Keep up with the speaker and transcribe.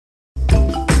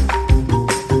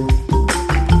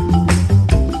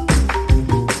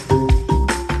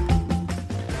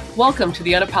Welcome to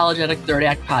the Unapologetic Third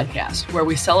Act podcast, where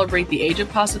we celebrate the age of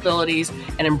possibilities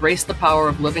and embrace the power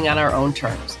of living on our own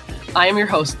terms. I am your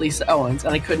host, Lisa Owens,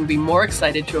 and I couldn't be more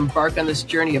excited to embark on this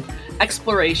journey of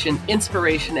exploration,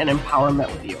 inspiration, and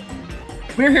empowerment with you.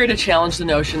 We're here to challenge the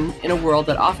notion in a world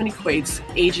that often equates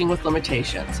aging with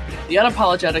limitations. The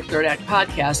Unapologetic Third Act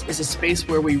podcast is a space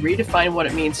where we redefine what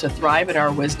it means to thrive in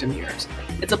our wisdom years.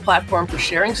 It's a platform for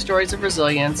sharing stories of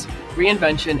resilience,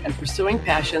 reinvention, and pursuing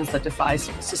passions that defy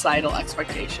societal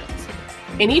expectations.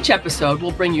 In each episode,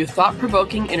 we'll bring you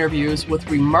thought-provoking interviews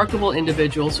with remarkable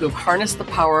individuals who have harnessed the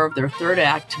power of their third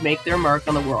act to make their mark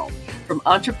on the world. From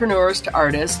entrepreneurs to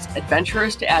artists,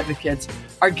 adventurers to advocates,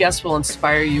 our guests will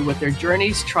inspire you with their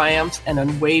journeys, triumphs, and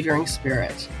unwavering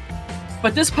spirit.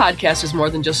 But this podcast is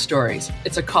more than just stories.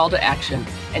 It's a call to action,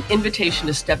 an invitation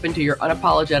to step into your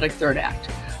unapologetic third act.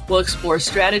 We'll explore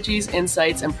strategies,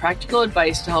 insights, and practical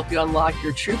advice to help you unlock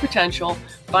your true potential,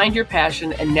 find your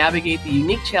passion, and navigate the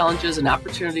unique challenges and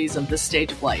opportunities of this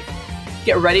stage of life.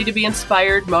 Get ready to be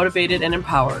inspired, motivated, and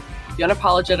empowered. The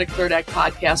Unapologetic Third Act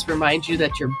podcast reminds you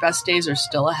that your best days are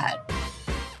still ahead.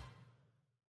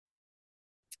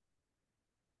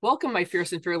 Welcome, my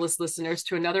fierce and fearless listeners,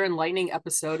 to another enlightening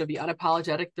episode of the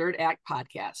Unapologetic Third Act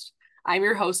podcast. I'm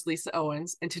your host, Lisa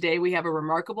Owens, and today we have a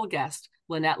remarkable guest,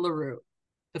 Lynette LeRoux,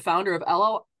 the founder of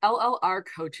LLR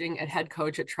Coaching and head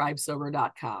coach at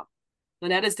tribesober.com.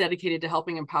 Lynette is dedicated to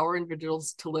helping empower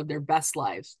individuals to live their best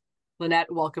lives.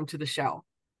 Lynette, welcome to the show.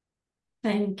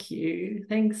 Thank you.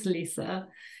 Thanks, Lisa.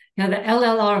 You know, the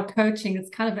LLR coaching, it's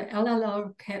kind of an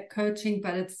LLR coaching,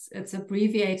 but it's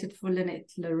abbreviated for Lynette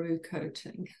LeRoux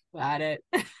Coaching. Got it.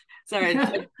 Sorry,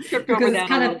 I tripped because over it's that.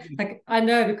 Kind of like, I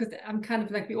know, because I'm kind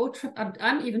of like, we all trip.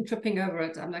 I'm even tripping over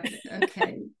it. I'm like,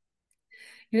 okay.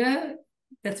 You know,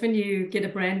 that's when you get a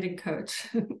branding coach.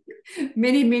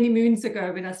 many moons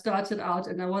ago when I started out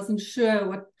and I wasn't sure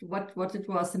what it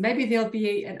was. So maybe there'll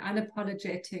be an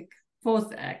unapologetic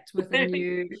fourth act with a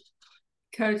new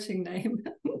coaching name.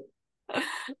 I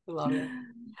love it.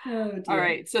 Oh, all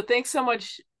right. So thanks so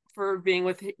much for being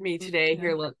with me today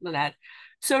here, Lynette.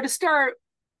 So to start,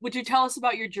 would you tell us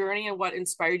about your journey and what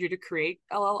inspired you to create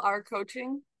LLR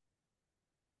Coaching?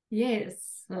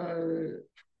 Yes. So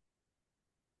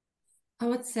I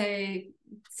would say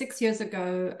 6 years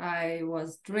ago, I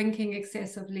was drinking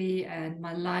excessively and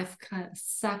my life kind of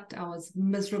sucked. I was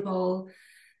miserable.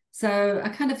 So I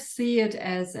kind of see it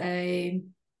as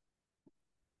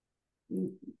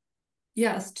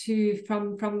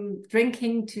from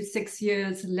drinking to 6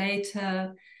 years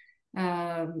later,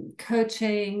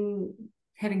 coaching,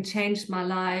 having changed my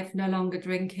life, no longer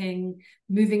drinking,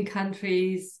 moving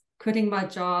countries, quitting my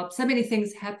job. So many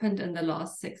things happened in the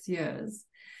last 6 years.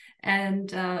 And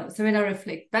so when I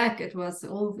reflect back, it was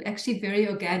all actually very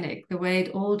organic, the way it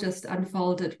all just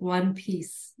unfolded one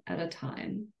piece at a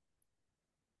time.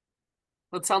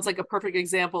 Well, it sounds like a perfect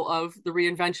example of the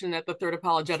reinvention that the Third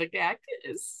Apologetic Act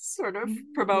is sort of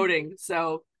promoting.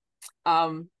 So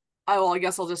I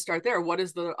guess I'll just start there. What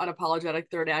does the Unapologetic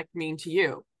Third Act mean to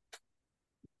you?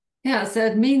 Yeah, so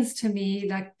it means to me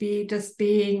like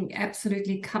being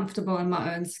absolutely comfortable in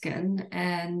my own skin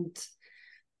and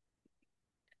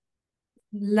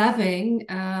loving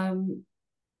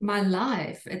my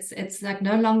life. It's like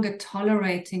no longer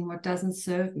tolerating what doesn't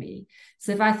serve me.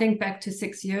 So if I think back to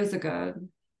 6 years ago,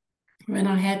 when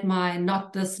I had my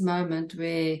not this moment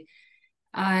where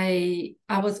I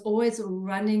was always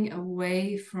running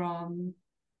away from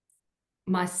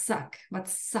what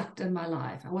sucked in my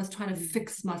life. I was trying to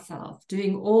fix myself,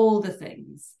 doing all the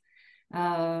things,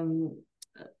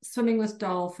 swimming with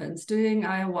dolphins, doing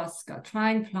ayahuasca,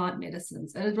 trying plant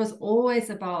medicines. And it was always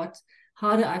about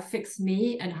how do I fix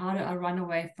me and how do I run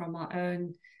away from my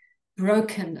own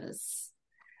brokenness.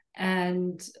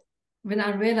 And when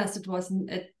I realized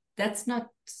that's not,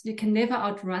 you can never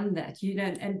outrun that. You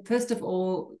don't. And first of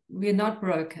all, we're not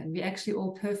broken. We're actually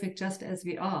all perfect just as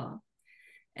we are.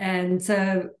 And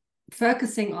so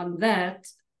focusing on that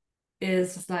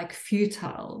is like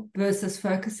futile versus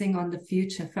focusing on the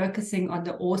future, focusing on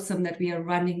the awesome that we are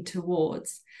running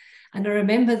towards. And I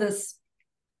remember this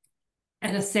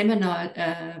at a seminar,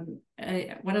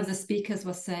 one of the speakers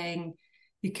was saying,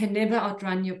 you can never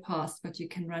outrun your past, but you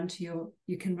can never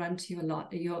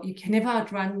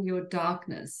outrun your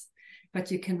darkness,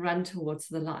 but you can run towards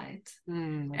the light.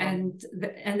 And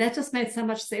that just made so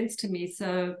much sense to me.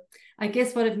 So I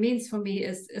guess what it means for me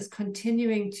is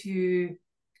continuing to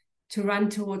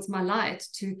run towards my light,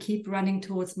 to keep running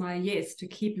towards my yes, to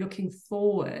keep looking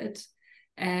forward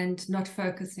and not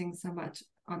focusing so much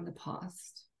on the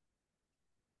past.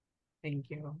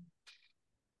 Thank you.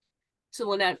 So,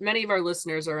 Lynette, many of our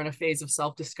listeners are in a phase of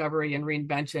self-discovery and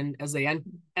reinvention as they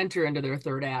enter into their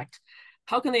third act.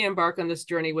 How can they embark on this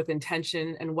journey with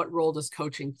intention, and what role does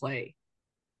coaching play?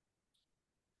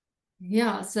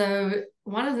 Yeah, so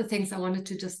one of the things I wanted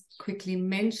to just quickly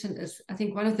mention is I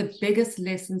think one of the biggest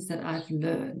lessons that I've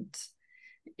learned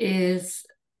is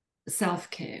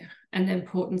self-care and the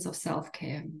importance of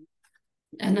self-care.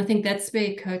 And I think that's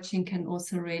where coaching can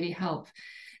also really help.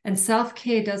 And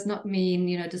self-care does not mean,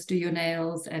 just do your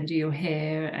nails and do your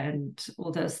hair and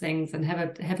all those things and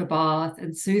have a bath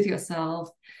and soothe yourself.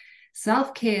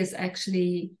 Self-care is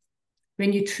actually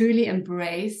when you truly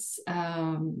embrace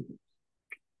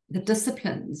the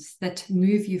disciplines that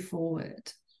move you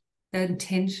forward, the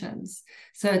intentions.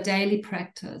 So a daily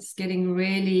practice, getting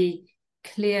really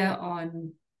clear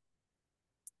on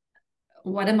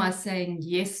what am I saying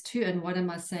yes to and what am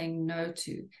I saying no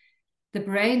to. The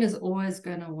brain is always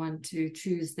going to want to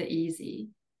choose the easy.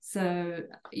 So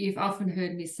you've often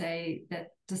heard me say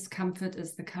that discomfort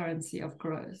is the currency of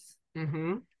growth.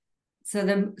 Mm-hmm.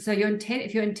 So your intent,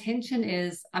 if your intention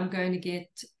is I'm going to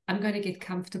get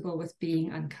comfortable with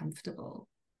being uncomfortable,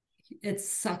 it's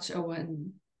such a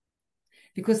win.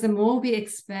 Because the more we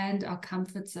expand our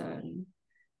comfort zone,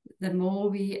 the more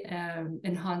we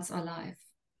enhance our life.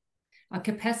 Our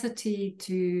capacity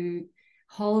to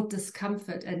hold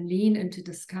discomfort and lean into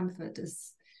discomfort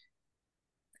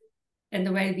and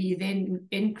the way we then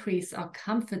increase our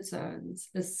comfort zones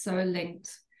is so linked.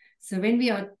 So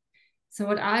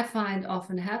what I find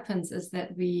often happens is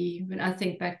that when I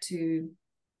think back to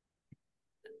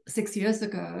 6 years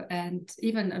ago, and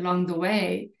even along the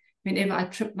way, whenever I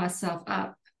trip myself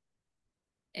up,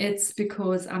 it's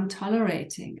because I'm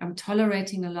tolerating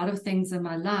a lot of things in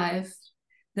my life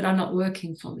that are not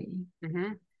working for me.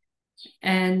 Mm-hmm.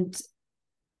 And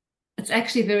it's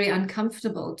actually very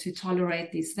uncomfortable to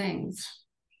tolerate these things.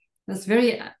 It's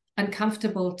very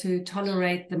uncomfortable to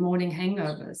tolerate the morning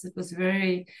hangovers. It was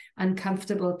very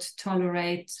uncomfortable to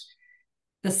tolerate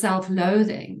the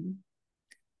self-loathing.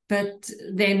 But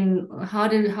then how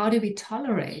do we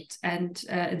tolerate? And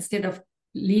instead of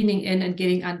leaning in and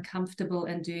getting uncomfortable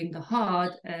and doing the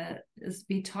hard, is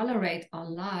we tolerate our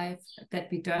life that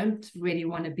we don't really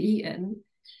want to be in,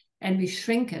 and we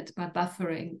shrink it by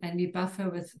buffering. And we buffer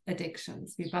with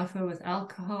addictions. We buffer with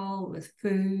alcohol, with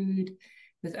food,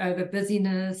 with over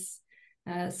busyness,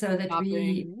 so that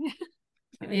Shopping.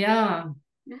 yeah.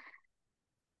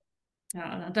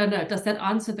 I don't know. Does that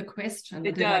answer the question?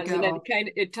 It does, and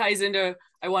it ties into.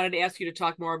 I wanted to ask you to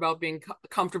talk more about being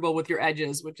comfortable with your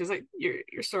edges, which is like you're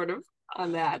sort of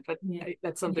on that, but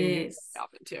that's something you get up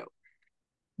into.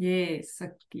 Yes, so,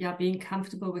 yeah, being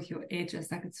comfortable with your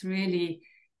edges, like it's really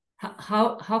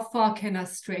how far can I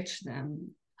stretch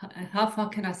them? How far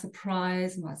can I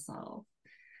surprise myself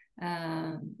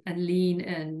and lean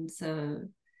in? So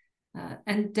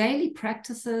and daily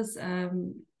practices.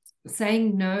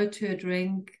 Saying no to a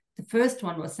drink. The first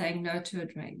one was saying no to a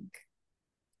drink.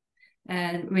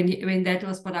 And when that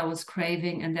was what I was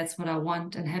craving and that's what I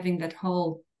want, and having that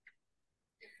whole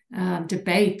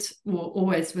debate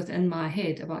always within my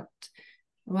head about,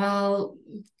 well,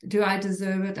 do I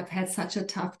deserve it? I've had such a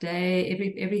tough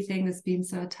day. Everything has been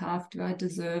so tough. Do I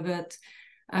deserve it?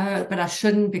 But I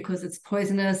shouldn't because it's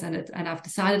poisonous, and I've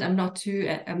decided I'm not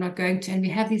going to. And we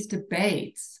have these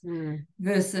debates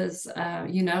versus,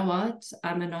 you know what?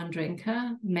 I'm a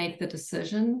non-drinker. Make the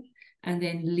decision, and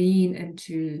then lean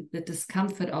into the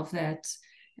discomfort of that.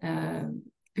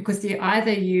 Because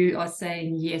either you are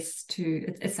saying yes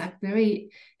to it's like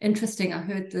very interesting. I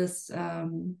heard this. I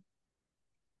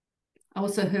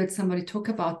also heard somebody talk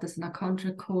about this, and I can't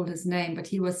recall his name, but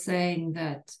he was saying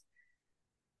that.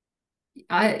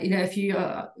 If you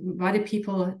why do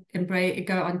people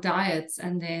go on diets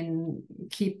and then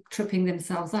keep tripping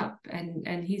themselves up?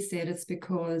 And he said it's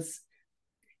because,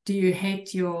 do you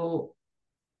hate your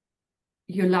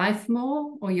life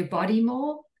more or your body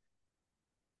more,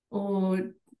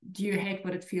 or do you hate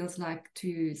what it feels like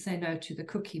to say no to the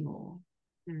cookie more?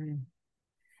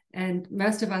 And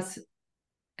most of us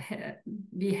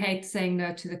we hate saying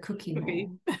no to the cookie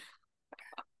more.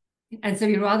 And so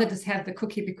we rather just have the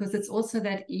cookie, because it's also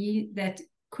that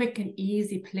quick and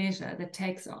easy pleasure that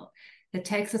takes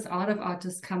us out of our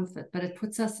discomfort, but it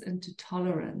puts us into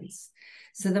tolerance.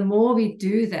 So the more we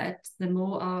do that, the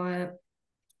more our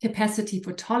capacity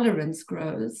for tolerance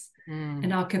grows,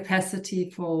 and our capacity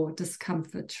for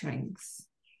discomfort shrinks.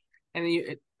 And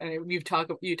you talk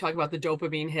about the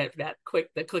dopamine hit,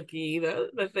 the cookie,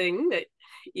 the thing that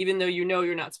even though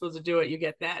you're not supposed to do it, you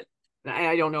get that.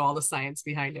 I don't know all the science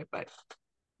behind it, but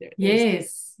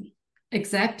yes,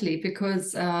 exactly,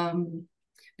 because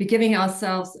we're giving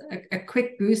ourselves a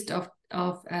quick boost of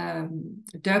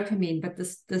dopamine, but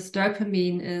this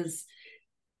dopamine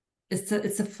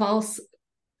it's a false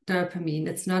dopamine.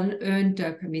 It's not an earned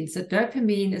dopamine. So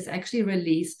dopamine is actually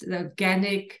released. The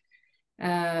organic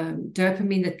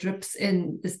dopamine that drips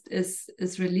in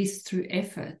is released through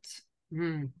effort.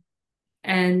 And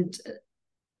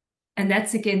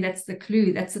that's the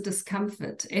clue. That's the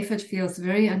discomfort. Effort feels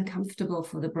very uncomfortable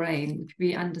for the brain.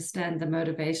 We understand the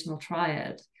motivational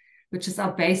triad, which is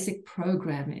our basic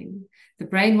programming. The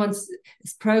brain is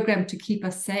programmed to keep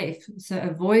us safe. So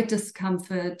avoid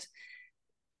discomfort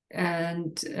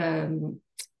and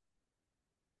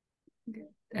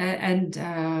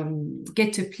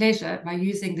get to pleasure by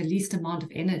using the least amount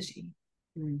of energy.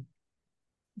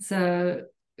 So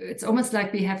it's almost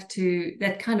like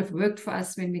that kind of worked for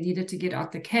us when we needed to get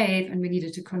out the cave and we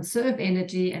needed to conserve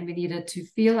energy and we needed to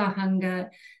feel our hunger.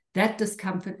 That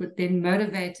discomfort would then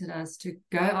motivated us to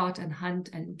go out and hunt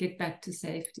and get back to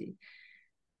safety.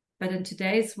 But in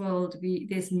today's world,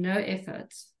 there's no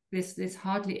effort. There's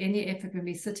hardly any effort when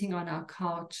we're sitting on our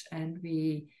couch and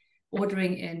we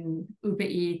ordering in Uber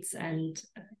Eats and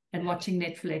watching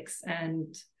Netflix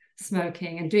and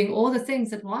smoking and doing all the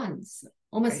things at once,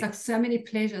 almost like so many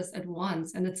pleasures at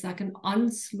once. And it's like an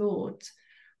onslaught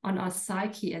on our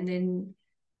psyche. And then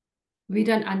we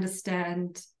don't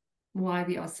understand why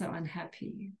we are so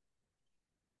unhappy.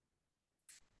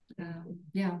 And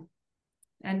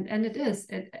it is.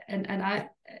 And I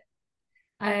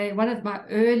one of my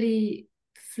early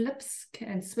flips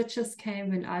and switches came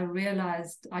when I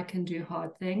realized I can do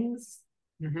hard things,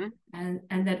 and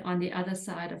that on the other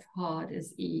side of hard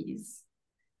is ease.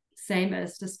 Same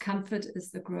as discomfort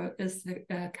is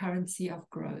the currency of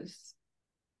growth.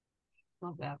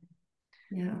 Love that.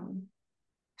 Yeah.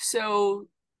 So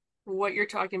what you're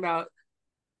talking about,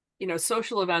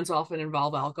 social events often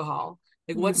involve alcohol.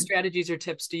 Like, what strategies or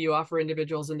tips do you offer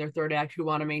individuals in their third act who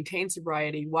want to maintain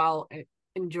sobriety while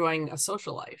enjoying a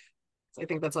social life? So I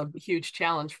think that's a huge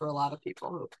challenge for a lot of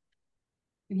people.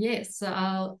 Yes.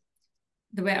 So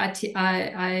the way I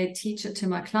teach it to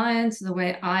my clients, the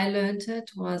way I learned it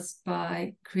was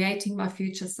by creating my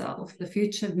future self, the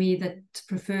future me that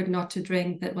preferred not to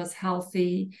drink, that was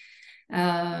healthy,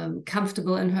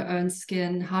 comfortable in her own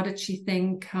skin. How did she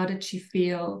think? How did she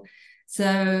feel?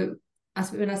 So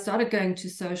when I started going to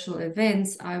social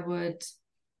events, I would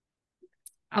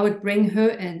bring her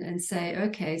in and say,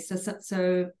 okay, so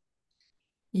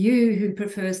you who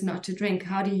prefers not to drink,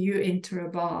 how do you enter a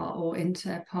bar or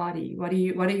enter a party? What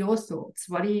are your thoughts?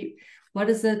 What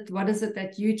is it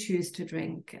that you choose to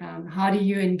drink? How do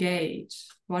you engage?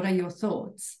 What are your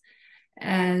thoughts?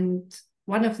 And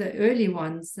one of the early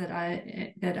ones that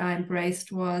I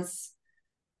embraced was,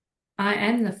 I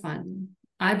am the fun.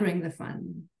 I bring the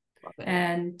fun.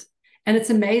 And it's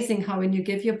amazing how when you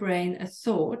give your brain a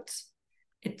thought,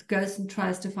 it goes and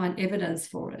tries to find evidence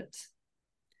for it.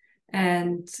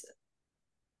 And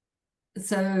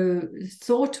so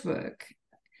thought work,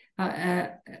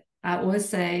 I always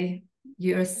say,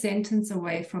 you're a sentence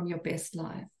away from your best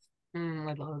life.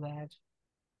 I love that.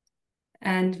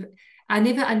 And I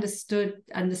never understood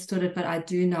it, but I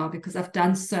do now because I've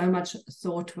done so much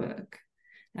thought work.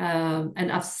 And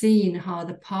I've seen how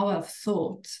the power of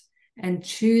thought and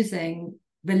choosing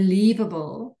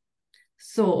believable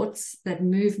thoughts that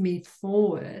move me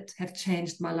forward have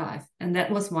changed my life. And that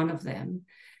was one of them.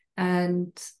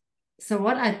 And so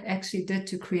what I actually did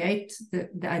to create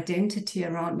the identity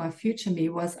around my future me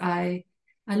was I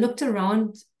looked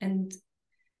around and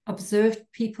observed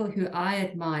people who I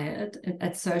admired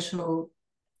at social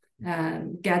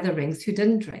gatherings who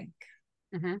didn't drink.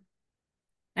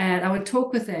 And I would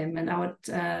talk with them and I would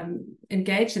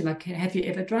engage them, like, have you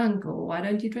ever drunk, or why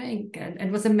don't you drink? And it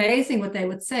was amazing what they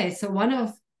would say. So one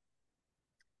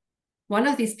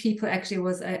of these people actually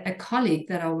was a colleague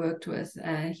that I worked with.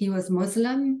 He was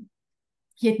Muslim.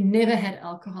 He had never had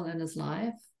alcohol in his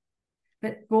life.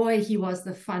 But boy, he was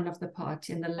the fun of the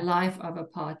party and the life of a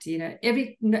party.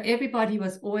 Everybody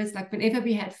was always like, whenever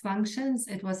we had functions,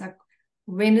 it was like,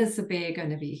 when is the bear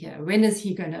going to be here? When is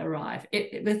he going to arrive?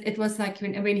 It was like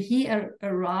when he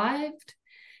arrived,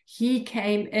 he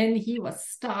came in, he was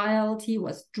styled, he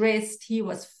was dressed, he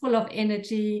was full of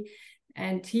energy,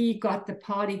 and he got the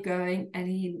party going, and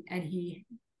he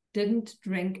didn't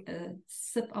drink a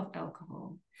sip of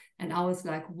alcohol. And I was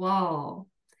like, wow,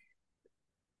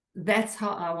 that's how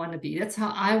I want to be. That's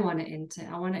how I want to enter.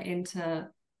 I want to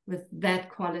enter with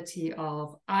that quality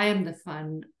of, I am the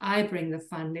fun, I bring the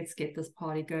fun, let's get this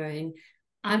party going,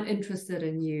 I'm interested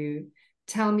in you,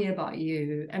 tell me about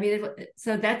you. I mean,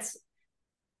 so that's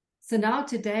So now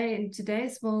today, in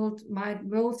today's world, my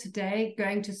rule today,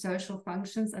 going to social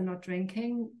functions and not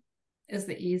drinking is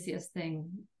the easiest thing.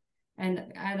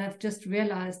 And I've just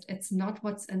realized it's not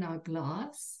what's in our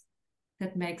glass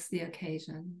that makes the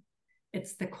occasion.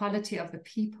 It's the quality of the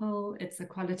people. It's the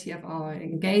quality of our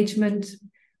engagement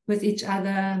with each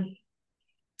other.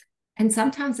 And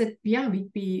sometimes I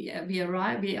am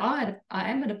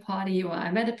at a party, or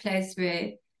I'm at a place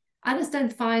where I just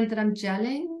don't find that I'm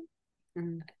gelling.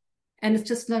 Mm-hmm. And it's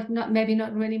just not maybe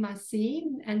not really my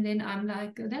scene. And then I'm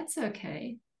like, oh, that's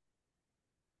okay.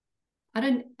 I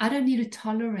don't need to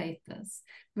tolerate this,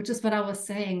 which is what I was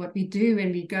saying. What we do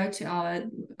when we go to our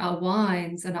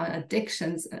wines and our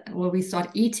addictions, where we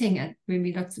start eating it, when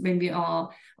we are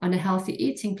on a healthy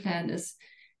eating plan, is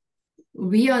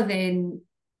we are then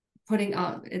putting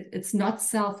out. It's not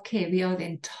self-care. We are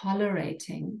then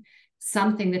tolerating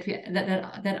something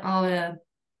that our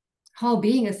whole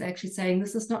being is actually saying,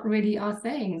 this is not really our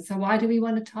thing. So why do we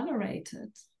want to tolerate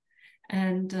it?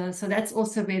 And so that's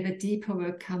also where the deeper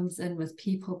work comes in, with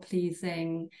people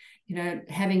pleasing,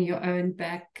 having your own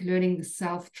back, learning the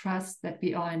self-trust that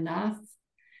we are enough,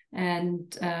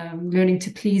 and learning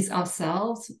to please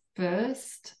ourselves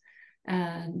first.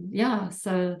 And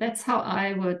so that's how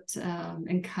I would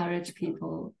encourage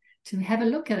people to have a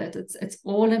look at it. It's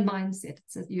all a mindset.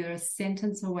 You're a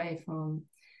sentence away from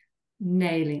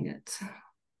nailing it.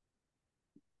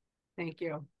 Thank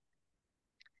you.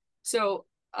 So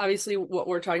obviously what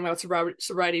we're talking about,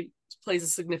 sobriety plays a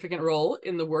significant role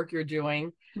in the work you're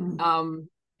doing. Mm-hmm.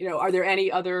 Are there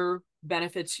any other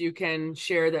benefits you can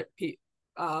share that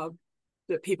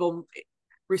people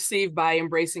receive by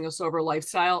embracing a sober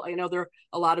lifestyle? I know there are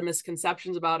a lot of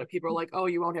misconceptions about it. People are like, oh,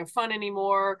 you won't have fun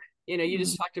anymore. You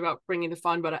just talked about bringing the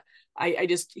fun, but I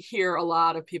just hear a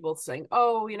lot of people saying,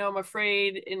 oh, I'm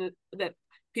afraid that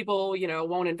people,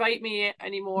 won't invite me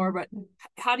anymore. But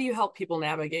how do you help people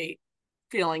navigate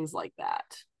feelings like that?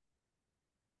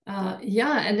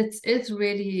 And it's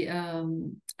really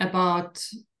about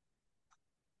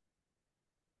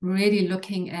really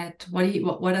looking at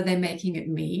what are they making it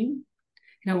mean?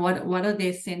 What are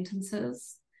their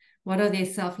sentences? What are their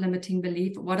self-limiting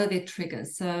beliefs? What are their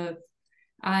triggers? So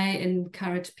I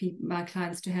encourage my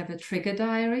clients to have a trigger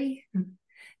diary.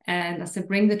 And I said,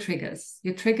 bring the triggers.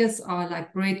 Your triggers are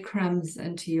like breadcrumbs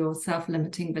into your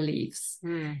self-limiting beliefs.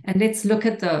 And let's look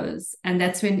at those. And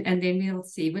then we'll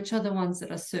see which are the ones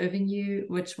that are serving you,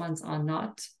 which ones are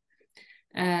not.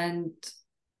 And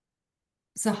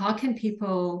so how can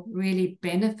people really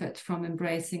benefit from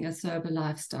embracing a sober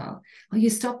lifestyle? Well,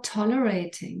 you stop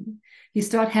tolerating. You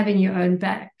start having your own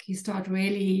back. You start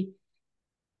really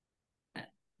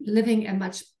living a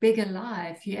much bigger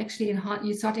life. You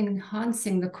start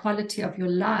enhancing the quality of your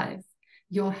life,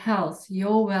 your health,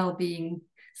 your well-being,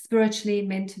 spiritually,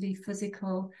 mentally,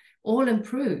 physical, all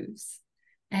improves.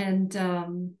 And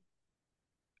all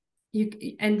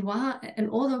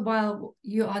the while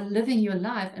you are living your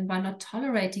life, and by not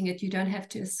tolerating it, you don't have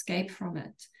to escape from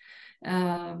it.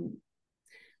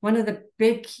 One of the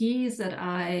big keys that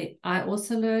I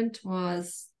also learned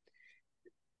was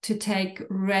to take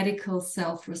radical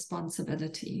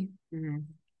self-responsibility. Mm-hmm.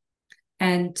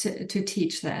 And to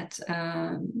teach that.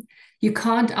 You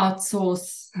can't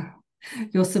outsource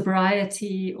your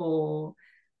sobriety or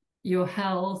your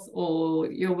health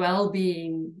or your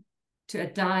well-being to a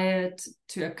diet,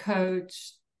 to a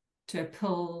coach, to a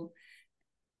pill.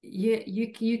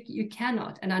 You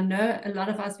cannot. And I know a lot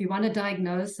of us, we want a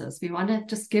diagnosis. We want to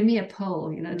just give me a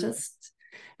pill, just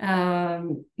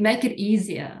make it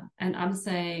easier. And I'm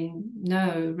saying,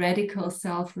 no, radical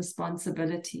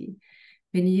self-responsibility.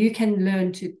 When you can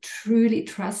learn to truly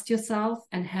trust yourself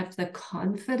and have the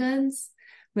confidence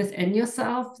within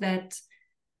yourself that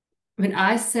when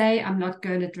I say I'm not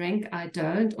going to drink, I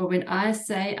don't. Or when I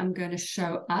say I'm going to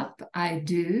show up, I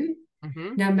do.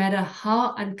 Mm-hmm. No matter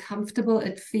how uncomfortable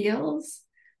it feels,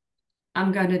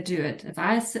 I'm going to do it. If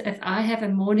I have a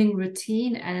morning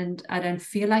routine and I don't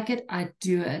feel like it, I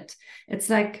do it. It's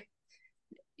like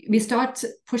we start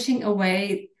pushing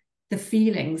away the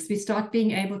feelings. We start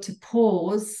being able to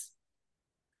pause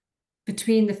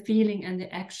between the feeling and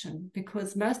the action,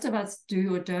 because most of us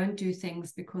do or don't do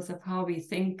things because of how we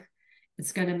think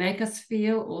it's going to make us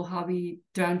feel or how we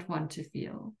don't want to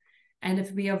feel. And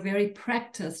if we are very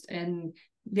practiced in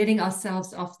letting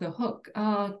ourselves off the hook,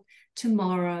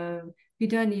 tomorrow, we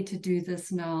don't need to do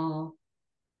this now.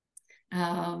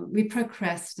 We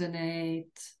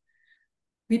procrastinate.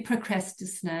 We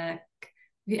procrastinate.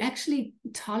 We actually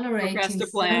tolerating so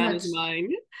much. Is mine.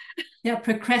 Yeah,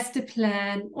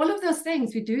 procrastinate. All of those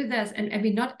things, we do this, and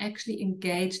we're not actually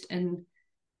engaged in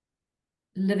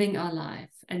living our life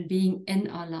and being in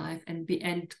our life and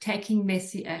taking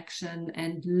messy action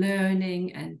and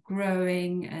learning and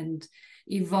growing and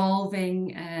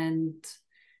evolving and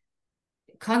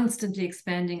constantly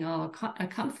expanding our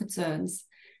comfort zones.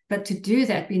 But to do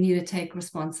that, we need to take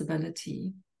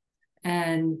responsibility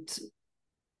and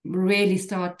really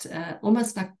start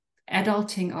almost like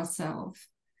adulting ourselves.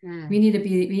 We need to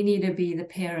be the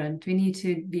parent. We need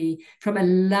to be from a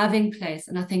loving place.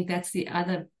 And I think that's the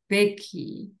other big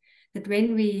key, that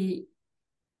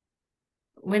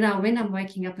when I'm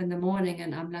waking up in the morning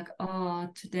and I'm like, oh,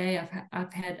 today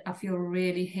I feel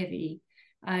really heavy.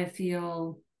 I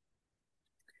feel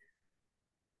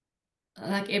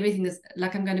like everything is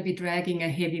like I'm going to be dragging a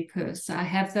heavy purse. So I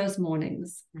have those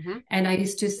mornings. And I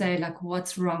used to say, like,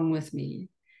 what's wrong with me?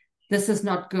 This is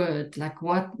not good. Like,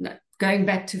 what? Going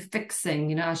back to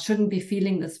fixing, I shouldn't be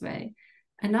feeling this way.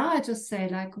 And now I just say,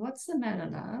 like, what's the matter,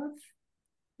 love?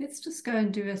 Let's just go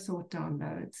and do a thought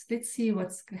downloads. Let's see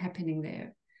what's happening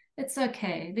there. It's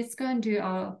okay. Let's go and do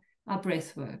our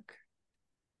breath work.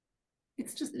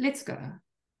 Let's go.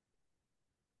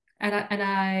 And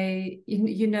I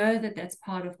that's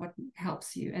part of what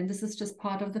helps you. And this is just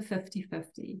part of the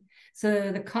 50-50.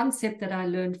 So the concept that I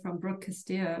learned from Brooke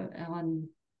Castillo on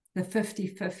the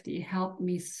 50-50 helped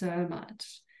me so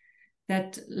much,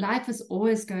 that life is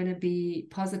always going to be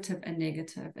positive and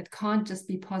negative. It can't just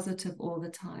be positive all the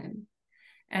time.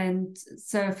 And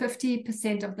so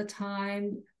 50% of the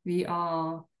time we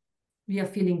are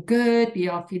feeling good, we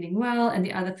are feeling well, and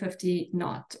the other 50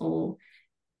 not. Or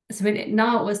so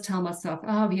now I always tell myself,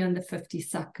 oh, we're on the 50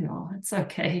 suck now. It's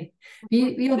okay.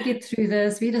 We'll get through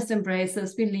this. We just embrace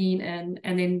this. We lean in,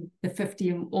 and then the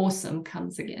 50 awesome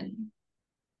comes again.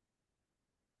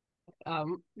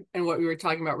 And what we were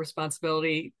talking about,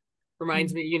 responsibility,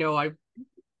 reminds me, I'm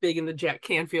big in the Jack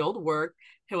Canfield work.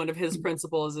 And one of his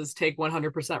principles is take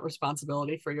 100%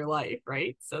 responsibility for your life,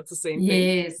 right? So it's the same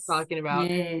thing you're talking about.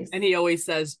 Yes. And he always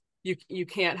says, you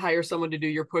can't hire someone to do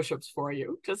your push-ups for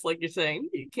you. Just like you're saying,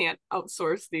 you can't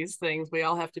outsource these things. We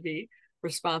all have to be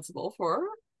responsible for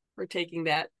taking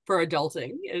that, for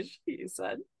adulting, as you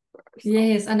said.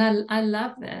 Yes, and I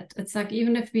love that. It's like,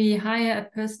 even if we hire a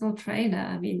personal trainer,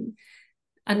 I mean,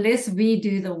 unless we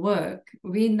do the work,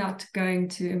 we're not going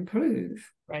to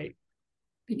improve. Right.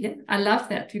 Yeah, I love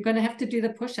that. You're going to have to do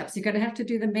the push-ups. You're going to have to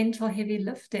do the mental heavy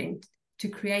lifting to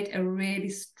create a really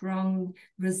strong,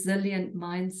 resilient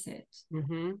mindset.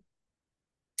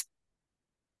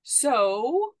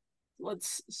 So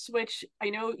let's switch.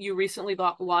 I know you recently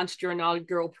launched your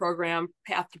inaugural program,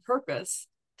 Path to Purpose.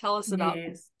 Tell us about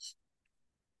this.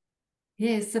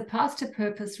 Yes, the Path to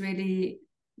Purpose really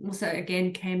also,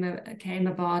 again, came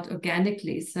about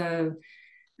organically. So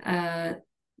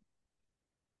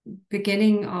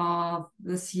beginning of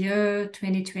this year,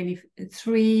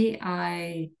 2023,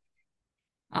 I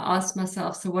asked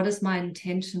myself, so what is my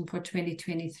intention for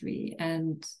 2023?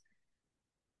 And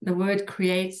the word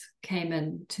create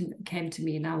came to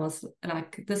me, and I was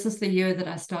like, this is the year that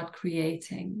I start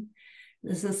creating.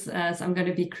 This is so I'm going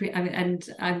to be and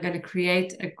I'm going to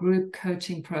create a group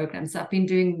coaching program. So I've been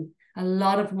doing a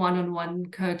lot of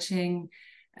one-on-one coaching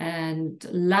and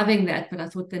loving that. But I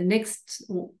thought the next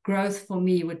growth for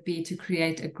me would be to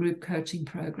create a group coaching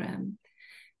program.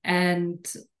 And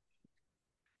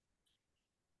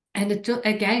it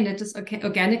just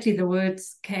organically, the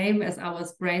words came as I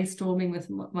was brainstorming with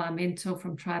my mentor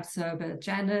from Tribe Sober,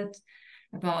 Janet,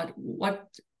 about what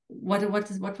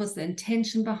was the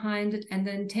intention behind it. And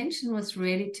the intention was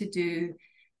really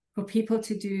for people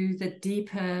to do the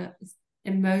deeper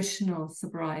emotional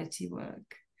sobriety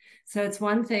work. So it's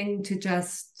one thing to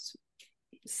just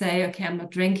say, okay, I'm not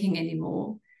drinking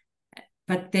anymore,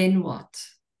 but then what?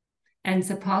 And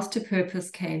so Path to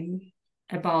Purpose came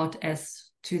about as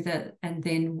to the and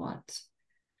then what?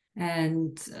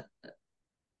 And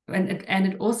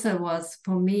it also was,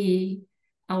 for me,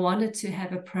 I wanted to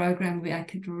have a program where I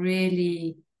could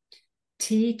really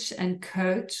teach and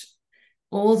coach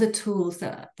all the tools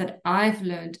that I've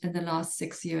learned in the last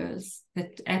 6 years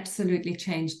that absolutely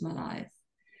changed my life.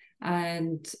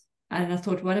 And I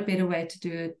thought, what a better way to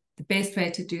do it. The best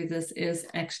way to do this is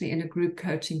actually in a group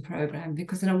coaching program,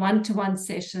 because in a one-to-one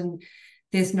session,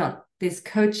 there's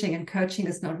coaching, and coaching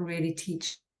is not really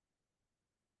teaching.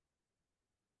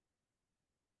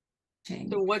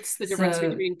 So what's the difference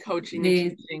between coaching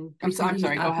and teaching? I'm sorry,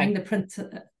 go ahead.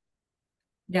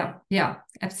 Yeah,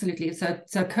 absolutely.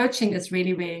 So coaching is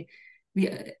really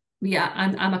where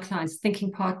I'm a client's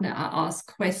thinking partner. I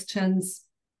ask questions.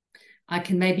 I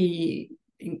can maybe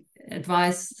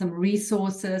advise some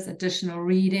resources, additional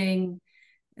reading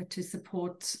to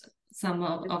support some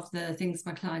of the things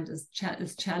my client is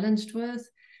challenged with,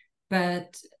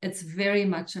 but it's very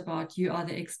much about you are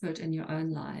the expert in your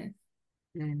own life.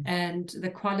 And the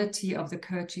quality of the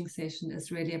coaching session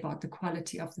is really about the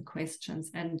quality of the questions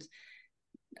and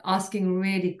asking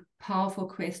really powerful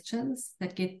questions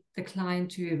that get the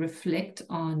client to reflect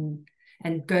on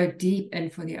and go deep in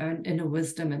for their own inner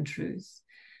wisdom and truth,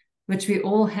 which we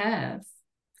all have.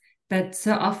 But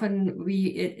so often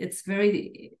it's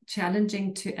very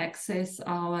challenging to access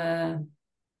our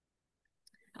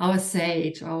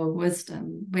sage, our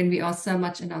wisdom, when we are so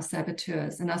much in our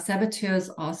saboteurs. And our saboteurs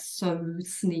are so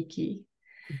sneaky.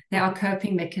 They are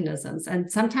coping mechanisms. And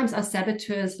sometimes our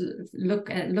saboteurs look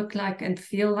like and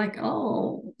feel like,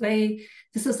 oh,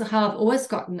 this is how I've always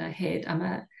gotten ahead. I'm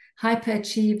a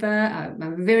hyperachiever.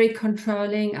 I'm very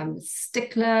controlling. I'm a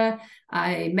stickler.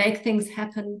 I make things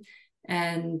happen.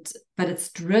 But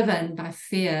it's driven by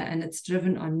fear, and it's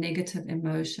driven on negative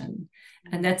emotion.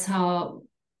 And that's how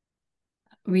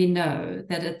we know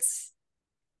that it's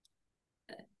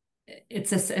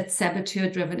saboteur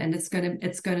driven, and it's going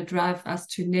to drive us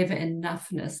to never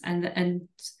enoughness. And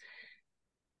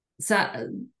so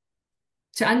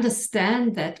to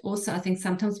understand that, also I think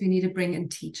sometimes we need to bring in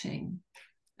teaching.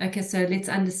 Okay, so let's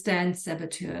understand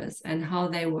saboteurs and how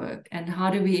they work, and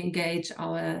how do we engage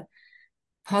our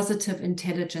positive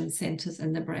intelligence centers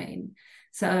in the brain.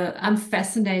 So I'm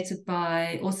fascinated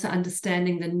by also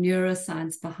understanding the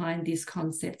neuroscience behind these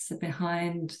concepts,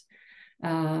 behind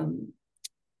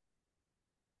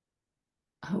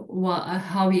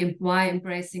why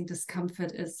embracing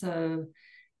discomfort is so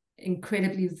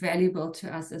incredibly valuable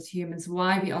to us as humans,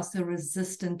 why we are so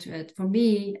resistant to it. For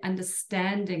me,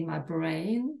 understanding my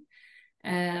brain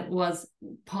was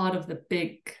part of the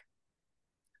big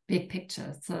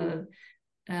picture. So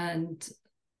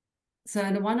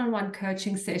in a one-on-one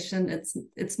coaching session,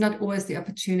 it's not always the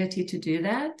opportunity to do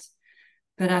that.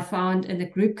 But I found in the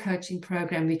group coaching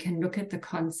program, we can look at the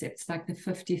concepts like the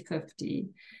 50-50,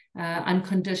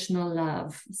 unconditional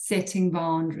love, setting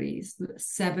boundaries,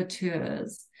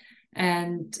 saboteurs.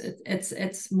 And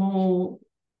it's more,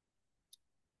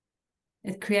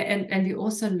 and we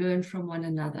also learn from one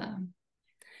another,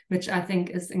 which I think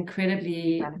is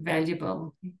incredibly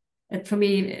valuable. For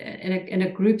me, in a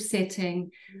group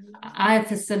setting, I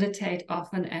facilitate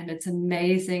often, and it's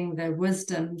amazing the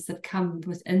wisdoms that come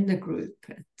within the group.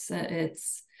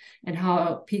 It's and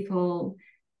how people,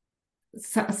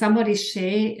 somebody's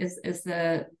share is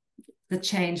the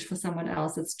change for someone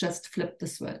else. It's just flip the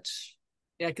switch.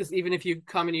 Yeah, because even if you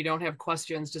come and you don't have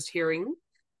questions, just hearing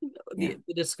the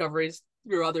discoveries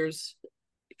through others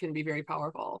can be very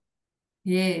powerful.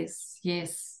 Yes,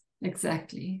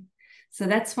 exactly. So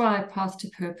that's why I Path to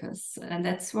Purpose. And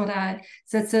that's what and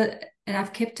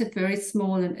I've kept it very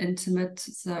small and intimate.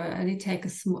 So I only take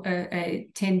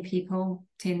 10 people,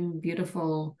 10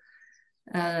 beautiful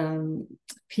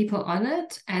people on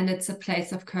it. And it's a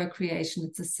place of co-creation.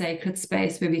 It's a sacred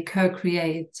space where we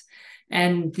co-create,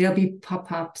 and there'll be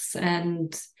pop-ups,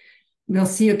 and we'll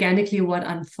see organically what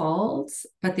unfolds.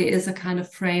 But there is a kind of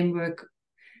framework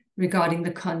regarding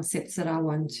the concepts that I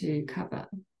want to cover.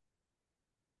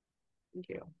 Thank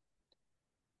you.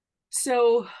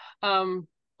 So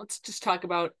let's just talk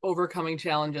about overcoming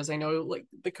challenges. I know like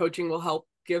the coaching will help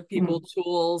give people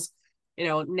tools.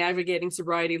 Navigating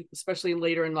sobriety, especially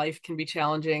later in life, can be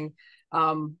challenging.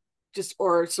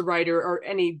 Or sobriety or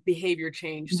any behavior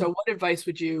change. So what advice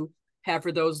would you have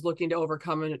for those looking to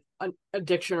overcome an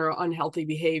addiction or unhealthy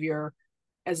behavior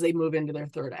as they move into their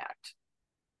third act?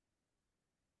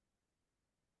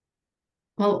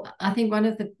 Well, I think one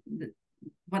of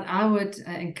what I would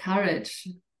encourage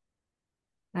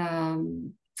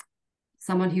someone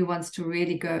who wants to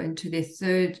really go into their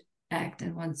third act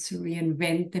and wants to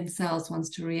reinvent themselves, wants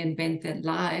to reinvent their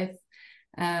life,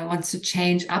 wants to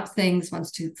change up things,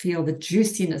 wants to feel the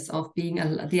juiciness of being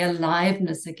the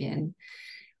aliveness again,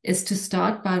 is to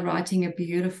start by writing a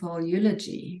beautiful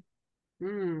eulogy.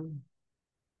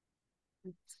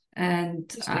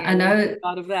 And I know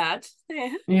out of that.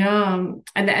 and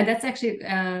that's actually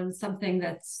something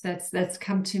that's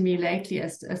come to me lately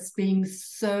as being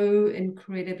so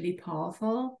incredibly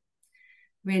powerful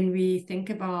when we think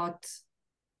about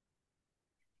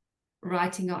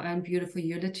writing our own beautiful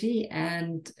eulogy,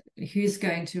 and who's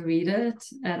going to read it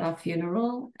at our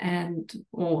funeral,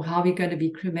 or how we're going to be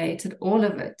cremated, all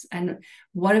of it, and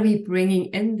what are we bringing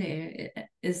in there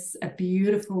is a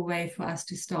beautiful way for us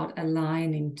to start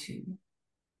aligning to.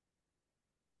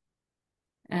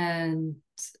 And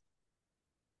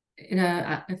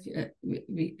if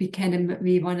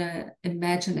we want to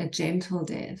imagine a gentle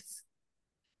death.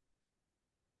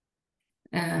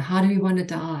 How do we want to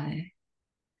die?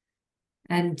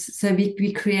 And so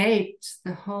we create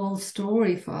the whole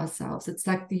story for ourselves. It's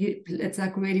like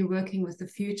really working with the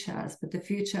future us, but the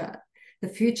future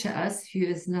us who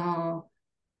is now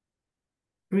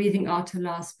breathing out her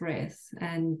last breath.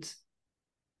 And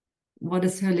what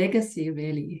is her legacy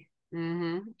really?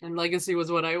 And legacy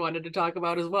was what I wanted to talk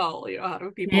about as well. How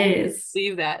do people Yes.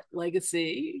 leave that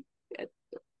legacy?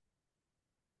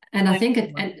 And I think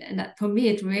and for me,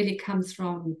 it really comes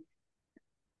from,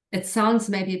 it sounds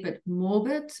maybe a bit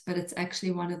morbid, but it's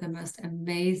actually one of the most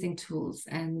amazing tools.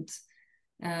 And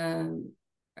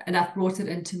I've brought it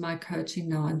into my coaching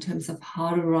now in terms of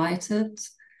how to write it.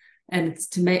 And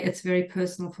it's very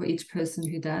personal for each person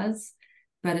who does,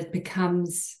 but it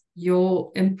becomes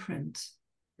your imprint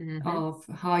of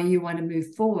how you want to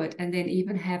move forward. And then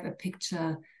even have a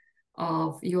picture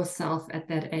of yourself at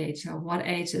that age. Or what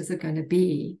age is it going to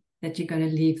be that you're going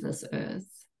to leave this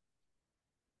earth?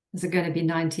 Is it going to be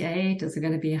 98? Is it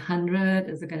going to be 100?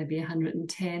 Is it going to be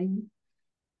 110?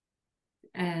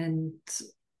 And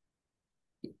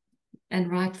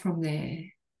right from there.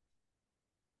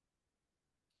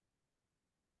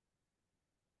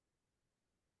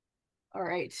 All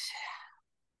right.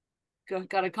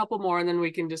 Got a couple more, and then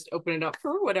we can just open it up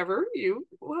for whatever you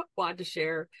want to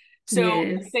share. So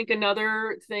Yes. I think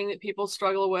another thing that people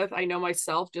struggle with, I know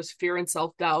myself, just fear and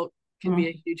self-doubt can be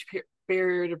a huge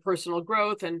barrier to personal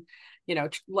growth and,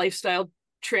 lifestyle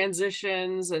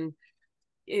transitions. And,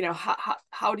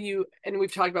 how do you, and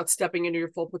we've talked about stepping into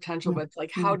your full potential, but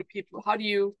like, how do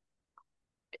you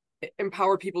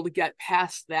empower people to get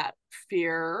past that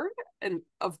fear and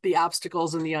of the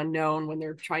obstacles and the unknown when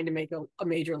they're trying to make a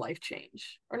major life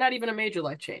change, or not even a major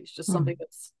life change, just something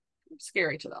that's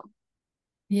scary to them?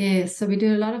 Yeah, so we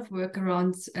do a lot of work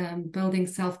around building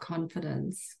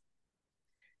self-confidence.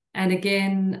 And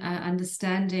again,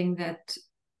 understanding that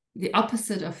the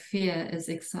opposite of fear is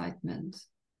excitement.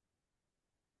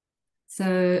 So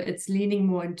it's leaning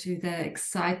more into the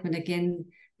excitement. Again,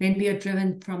 when we are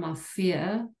driven from our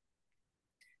fear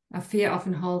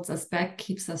often holds us back,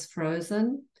 keeps us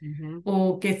frozen,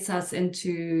 or gets us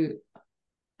into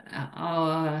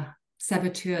our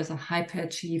saboteurs, a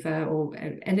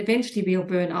hyperachiever, and eventually we'll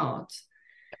burn out.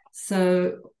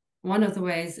 So one of the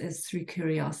ways is through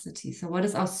curiosity. So what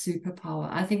is our superpower?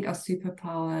 I think our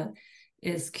superpower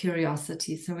is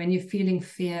curiosity. So when you're feeling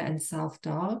fear and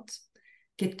self-doubt,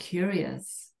 get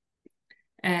curious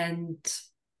and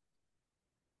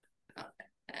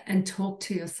talk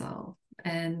to yourself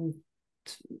and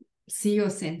see your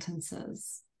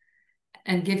sentences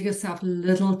and give yourself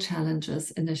little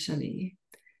challenges initially,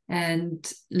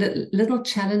 and little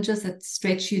challenges that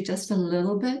stretch you just a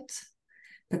little bit,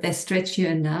 but they stretch you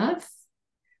enough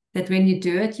that when you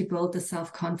do it, you build the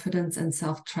self-confidence and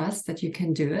self-trust that you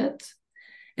can do it.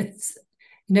 It's,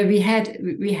 we had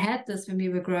this when we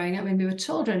were growing up, when we were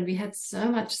children, we had so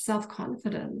much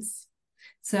self-confidence.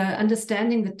 So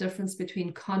understanding the difference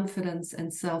between confidence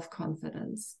and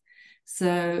self-confidence.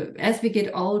 So as we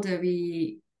get older,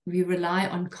 we rely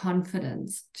on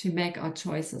confidence to make our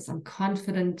choices. I'm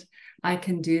confident I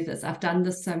can do this. I've done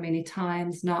this so many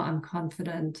times. Now I'm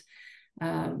confident.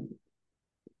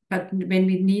 But when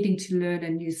we're needing to learn a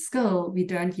new skill, we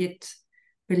don't yet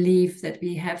believe that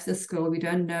we have the skill. We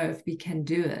don't know if we can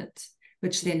do it,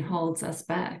 which then holds us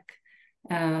back.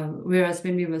 Whereas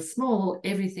when we were small,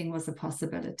 everything was a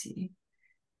possibility.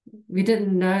 We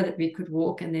didn't know that we could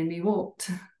walk, and then we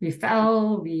walked. We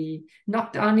fell, we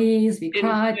knocked our knees, we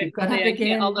cried, we got up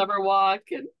again. I'll never walk.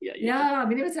 And I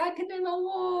mean, it was, I can never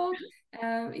walk.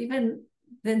 Even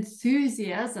the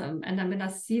enthusiasm, and I mean, I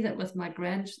see that with my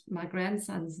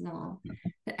grandsons now,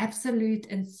 the absolute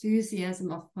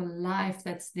enthusiasm for life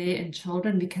that's there in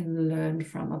children, we can learn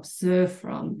from, observe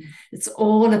from. It's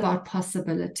all about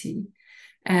possibility.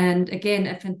 And again,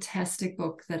 a fantastic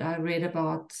book that I read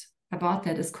about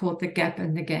that is called The Gap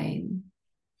and the Gain.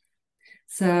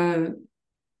 So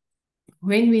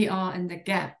when we are in the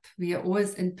gap, we are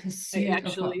always in pursuit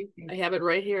I have it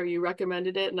right here. You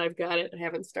recommended it and I've got it. I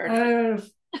haven't started.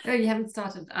 Oh, you haven't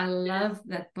started. I love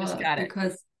that book. Just got it.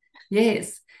 Because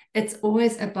yes, it's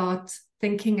always about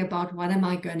thinking about what am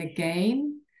I going to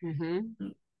gain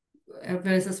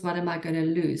versus what am I going to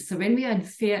lose. So when we are in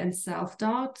fear and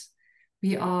self-doubt,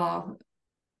 we are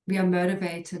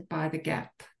motivated by the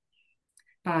gap.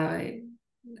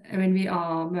 When we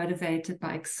are motivated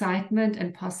by excitement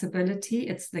and possibility,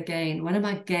 it's the gain. What am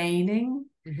I gaining?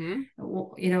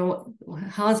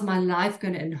 How's my life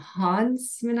going to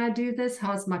enhance when I do this?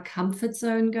 How's my comfort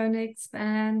zone going to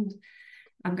expand?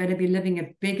 I'm going to be living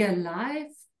a bigger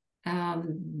life.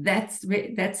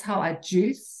 That's how I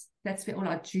juice. that's where all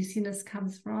our juiciness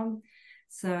comes from.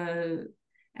 So,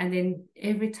 and then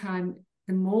every time,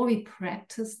 the more we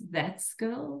practice that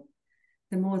skill,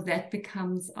 the more that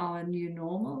becomes our new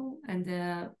normal, and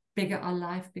the bigger our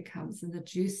life becomes, and the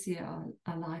juicier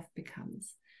our life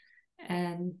becomes.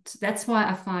 And that's why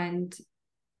I find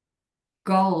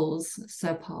goals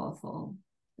so powerful.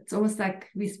 It's almost like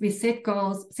we set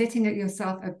goals. Setting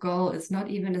yourself a goal is not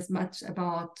even as much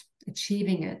about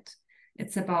achieving it.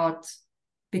 It's about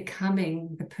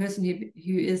becoming the person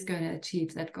who is going to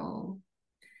achieve that goal.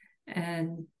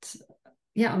 And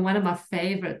yeah, and one of my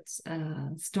favorite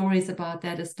stories about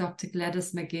that is Dr.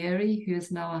 Gladys McGarey, who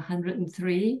is now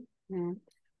 103 and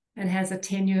has a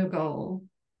 10-year goal.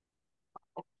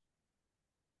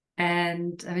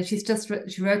 And I mean, she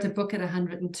wrote a book at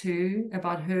 102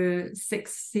 about the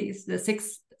 6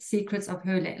 secrets of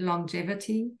her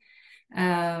longevity,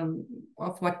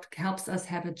 of what helps us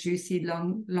have a juicy,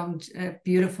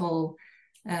 beautiful,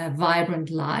 vibrant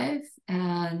life.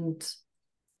 And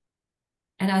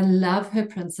I love her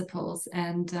principles,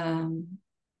 and one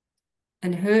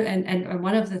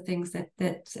of the things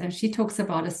that she talks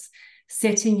about is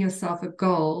setting yourself a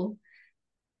goal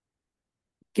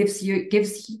gives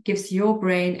your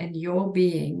brain and your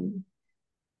being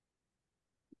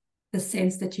the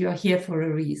sense that you are here for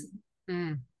a reason.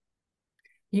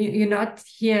 You're not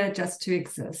here just to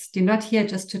exist. You're not here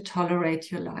just to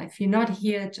tolerate your life. You're not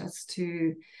here just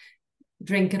to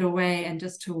drink it away and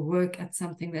just to work at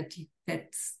something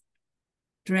that's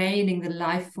draining the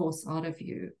life force out of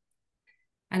you.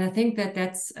 And I think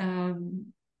that's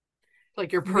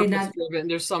like you're purpose driven.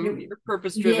 There's you're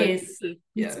purpose driven. Yes,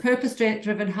 it's purpose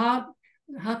driven. How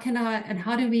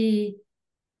do we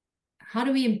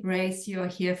embrace you're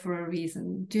here for a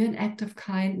reason? Do an act of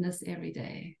kindness every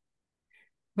day.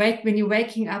 When you're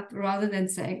waking up, rather than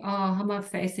saying, oh, how am I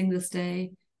facing this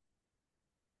day?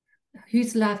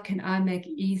 Whose life can I make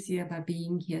easier by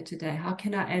being here today? How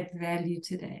can I add value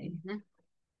today?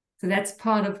 So that's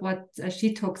part of what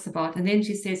she talks about. And then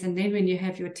she says, and then when you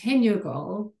have your 10-year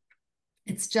goal,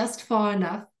 it's just far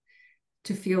enough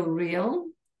to feel real,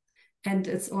 and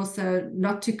it's also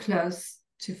not too close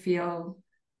to feel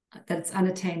that it's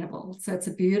unattainable. So it's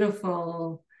a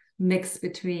beautiful mix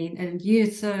between, and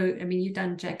you've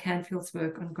done Jack Canfield's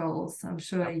work on goals, so I'm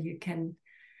sure you can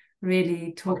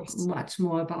really talk much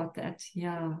more about that.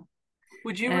 Yeah.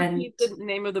 Would you repeat the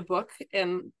name of the book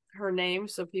and her name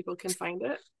so people can find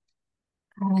it?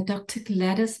 Dr.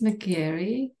 Gladys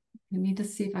McGarey. Let me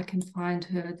just see if I can find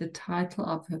the title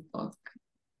of her book.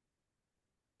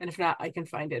 And if not, I can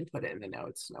find it and put it in the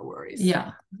notes. No worries.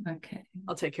 Yeah. Okay.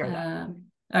 I'll take care of that.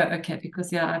 Okay.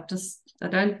 Because I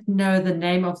don't know the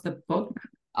name of the book.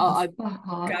 I've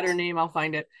got her name. I'll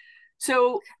find it.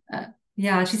 So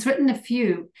she's written a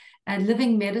few.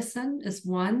 Living Medicine is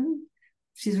one.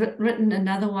 She's written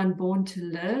another one, Born to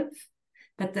Live.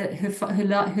 But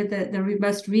the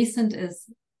most recent is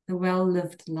The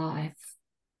Well-Lived Life.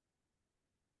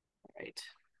 Right.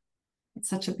 It's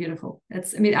such a beautiful.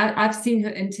 I've seen her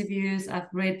interviews. I've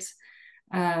read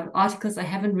articles. I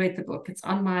haven't read the book. It's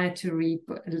on my to read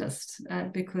list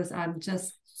because I'm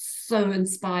just so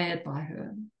inspired by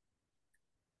her.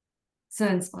 So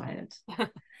inspired.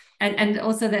 and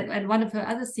also and one of her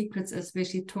other secrets is where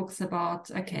she talks about,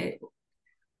 okay,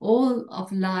 all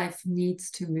of life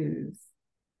needs to move.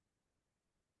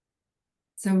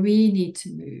 So we need to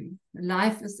move.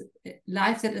 Life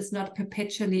that is not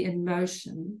perpetually in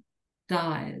motion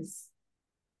dies.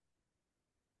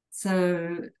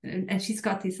 So, and she's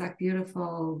got these like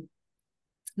beautiful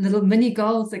little mini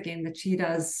goals again that she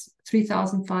does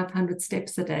 3,500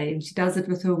 steps a day, and she does it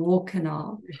with her walker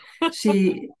now.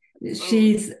 She's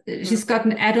got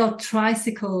an adult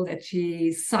tricycle that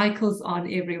she cycles on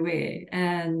everywhere,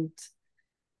 and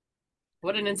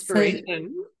what an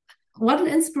inspiration. What an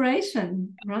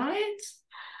inspiration, right?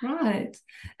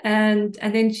 And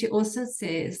then she also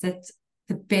says that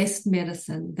the best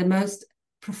medicine, the most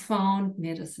profound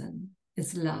medicine,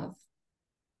 is love.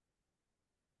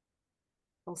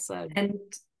 Well said.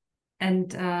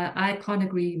 And I can't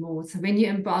agree more. So when you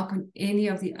embark on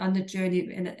the journey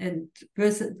and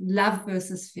love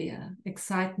versus fear,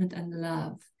 excitement and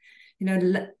love,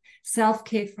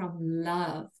 self-care from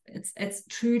love. It's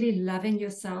truly loving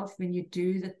yourself when you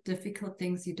do the difficult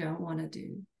things you don't want to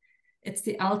do. It's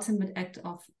the ultimate act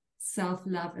of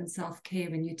self-love and self-care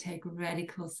when you take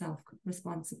radical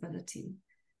self-responsibility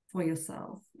for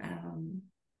yourself.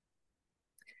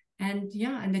 And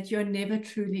that you're never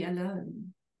truly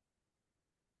alone.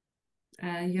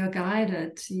 You're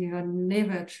guided. You are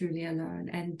never truly alone.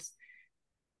 And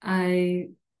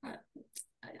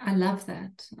I love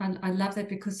that. I love that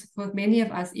because for many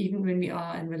of us, even when we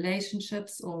are in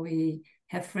relationships or we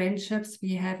have friendships,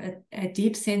 we have a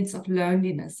deep sense of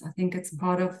loneliness. I think it's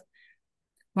part of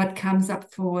what comes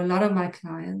up for a lot of my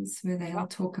clients, where they'll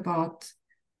talk about,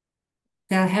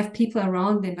 they'll have people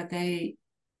around them, but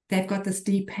they've got this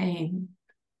deep pain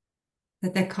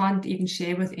that they can't even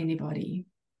share with anybody.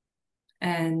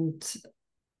 And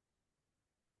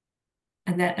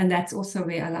that's also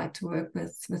where I like to work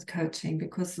with coaching,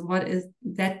 because what is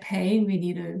that pain? We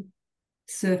need to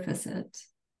surface it.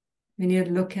 We need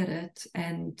to look at it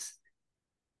and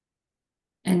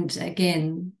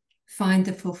again find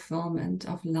the fulfillment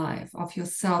of life, of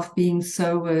yourself being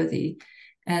so worthy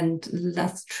and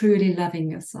truly loving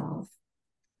yourself.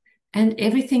 And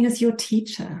everything is your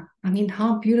teacher. I mean,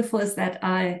 how beautiful is that?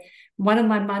 One of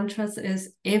my mantras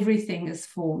is everything is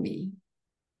for me.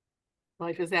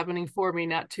 Life is happening for me,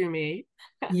 not to me.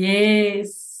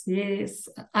 Yes.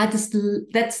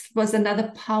 That was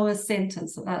another power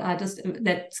sentence.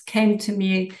 That came to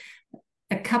me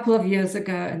a couple of years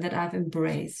ago and that I've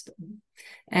embraced.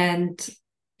 And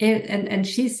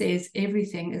she says,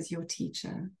 everything is your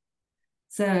teacher.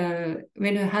 So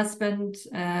when her husband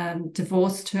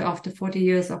divorced her after 40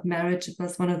 years of marriage, it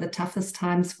was one of the toughest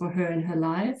times for her in her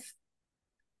life.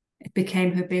 It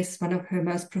became one of her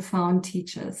most profound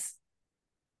teachers.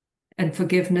 And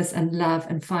forgiveness and love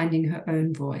and finding her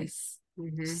own voice.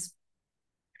 Mm-hmm.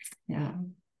 Yeah.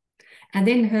 And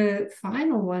then her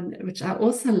final one, which I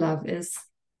also love, is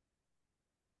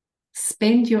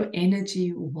spend your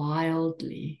energy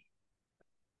wildly,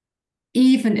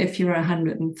 even if you're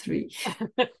 103.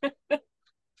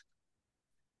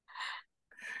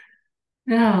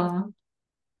 Yeah.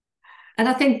 And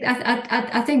I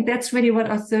think that's really what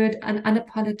our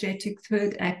unapologetic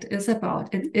third act is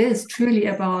about. It is truly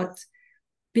about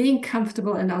being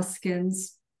comfortable in our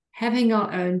skins, having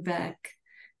our own back,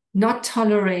 not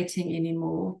tolerating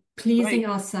anymore, pleasing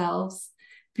ourselves,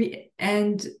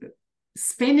 and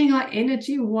spending our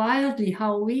energy wildly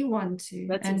how we want to.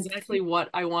 That's exactly what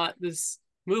I want this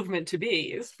movement to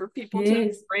be, is for people to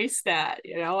embrace that,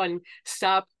 and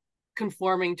stop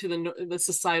conforming to the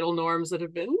societal norms that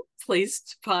have been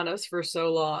placed upon us for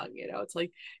so long. It's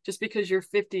like, just because you're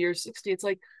 50 or 60, it's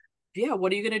like, yeah,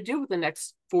 what are you going to do with the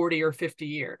next 40 or 50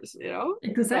 years?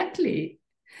 Exactly.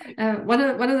 One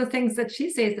of the things that she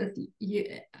says is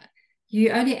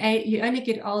you only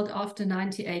get old after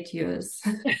 98 years.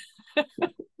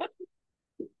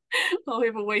 Well, we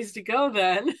have a ways to go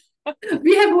then.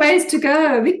 We have ways to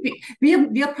go.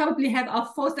 We'll probably have our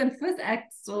fourth and fifth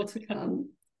acts still to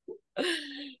come.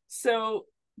 So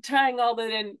tying all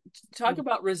that in, talk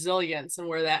about resilience and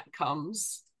where that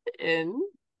comes in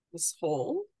this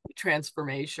whole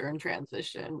transformation and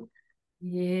transition.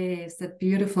 Yes, that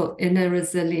beautiful inner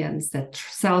resilience, that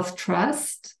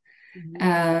self-trust.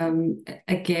 Mm-hmm.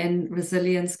 Again,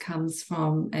 resilience comes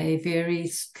from a very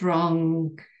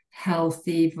strong,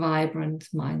 healthy, vibrant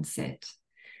mindset,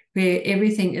 where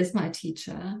everything is my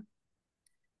teacher.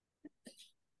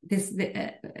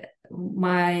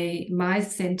 My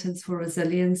sentence for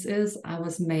resilience is, I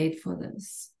was made for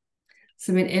this.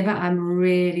 So whenever I'm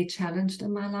really challenged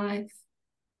in my life,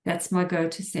 that's my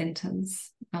go-to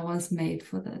sentence. I was made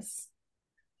for this.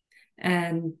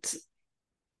 And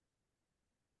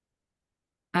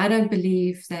I don't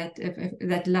believe that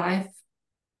that life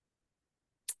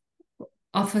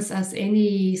offers us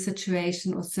any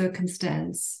situation or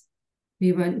circumstance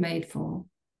we weren't made for.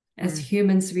 As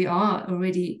humans, we are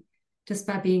already, just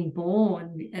by being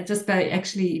born, just by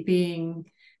actually being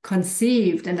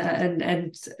conceived, and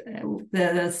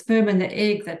the sperm and the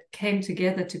egg that came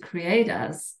together to create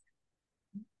us,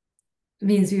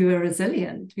 means we were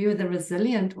resilient. We were the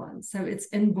resilient ones. So it's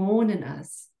inborn in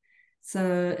us.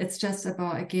 So it's just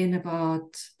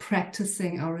about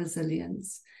practicing our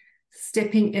resilience,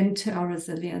 stepping into our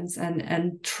resilience,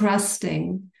 and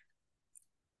trusting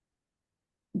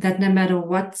that no matter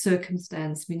what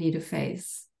circumstance we need to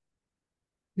face,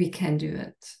 we can do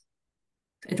it.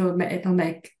 It'll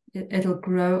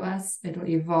grow us. It'll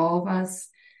evolve us.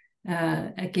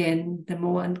 Again, the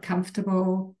more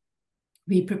uncomfortable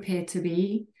we prepare to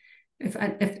be,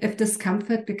 if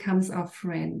discomfort becomes our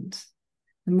friend,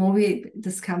 the more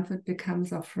discomfort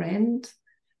becomes our friend,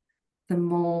 the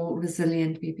more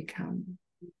resilient we become.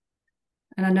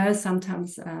 And I know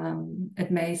sometimes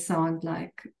it may sound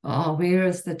like, oh, where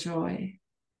is the joy?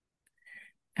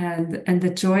 And the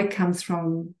joy comes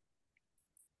from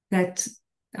that,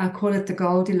 I call it the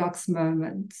Goldilocks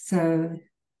moment. So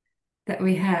that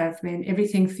we have when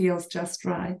everything feels just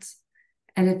right.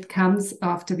 And it comes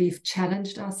after we've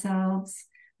challenged ourselves,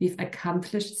 we've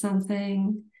accomplished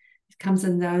something. It comes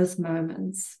in those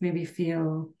moments where we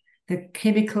feel the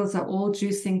chemicals are all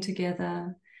juicing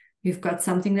together. We've got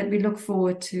something that we look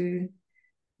forward to.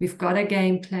 We've got a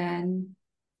game plan.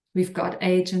 We've got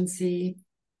agency.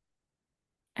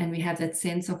 And we have that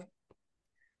sense of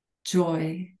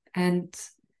joy and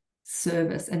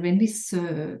service. And when we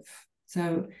serve,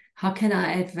 so how can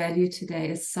I add value today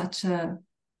is such a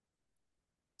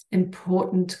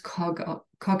important cog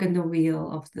in the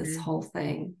wheel of this whole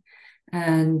thing.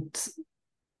 And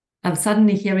I'm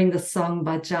suddenly hearing the song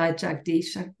by Jai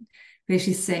Jagdish where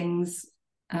she sings,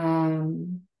 go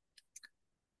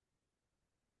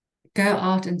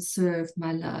out and serve,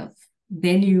 my love.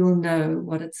 Then you will know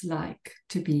what it's like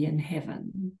to be in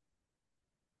heaven.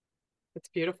 It's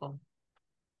beautiful.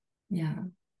 Yeah.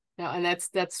 Yeah, and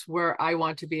that's where I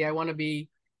want to be. I want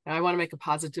to make a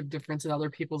positive difference in other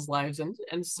people's lives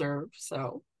and serve.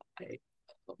 So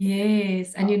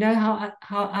yes. And you know how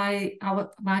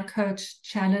my coach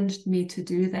challenged me to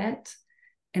do that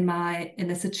in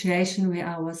a situation where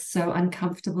I was so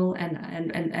uncomfortable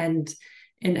and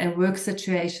in a work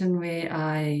situation where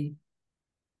I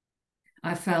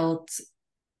felt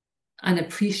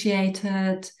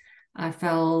unappreciated. I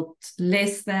felt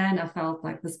less than. I felt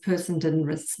like this person didn't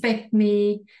respect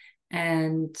me,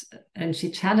 and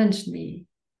she challenged me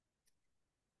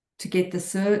to get to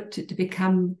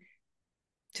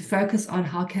focus on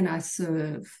how can I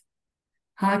serve,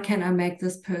 how can I make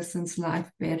this person's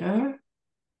life better,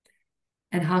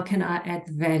 and how can I add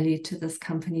value to this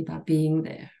company by being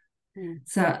there.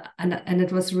 So, and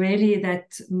it was really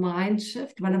that mind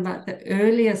shift, one of the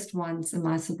earliest ones in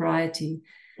my sobriety,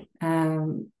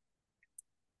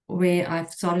 where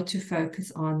I've started to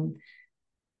focus on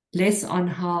less on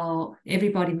how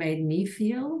everybody made me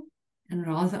feel and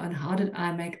rather on how did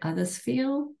I make others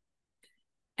feel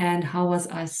and how was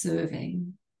I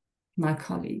serving my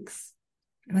colleagues.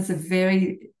 It was a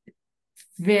very,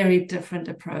 very different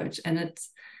approach, and it's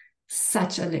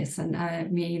such a lesson. I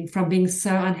mean, from being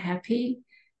so unhappy,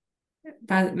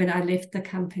 but when I left the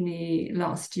company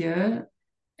last year,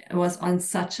 it was on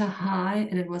such a high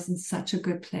and it was in such a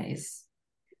good place.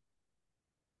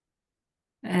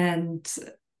 And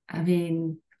I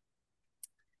mean,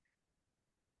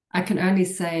 I can only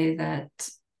say that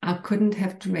I couldn't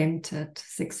have dreamt it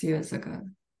 6 years ago.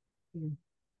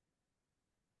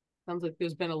 Sounds like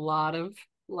there's been a lot of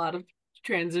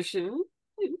transformation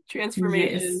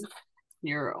Yes. in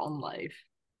your own life.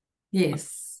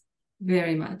 Yes,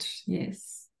 very much.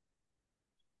 Yes.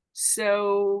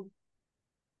 So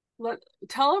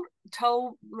tell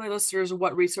my listeners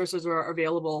what resources are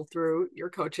available through your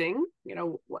coaching,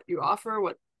 what you offer,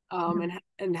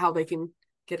 and how they can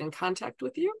get in contact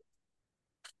with you.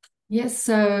 Yes,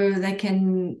 so they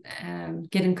can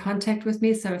get in contact with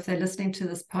me. So if they're listening to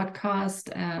this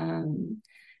podcast,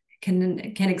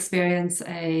 can experience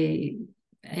a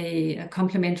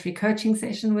complimentary coaching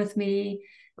session with me.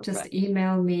 Perfect. Just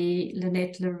email me,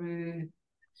 Lynette LeRoux,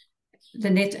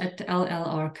 Lynette at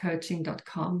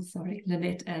llrcoaching.com. Sorry,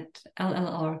 Lynette at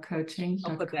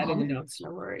llrcoaching.com. I'll put that in the notes,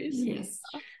 no worries. Yes.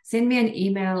 Send me an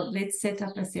email. Let's set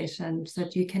up a session so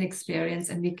that you can experience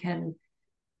and we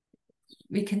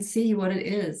can see what it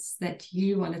is that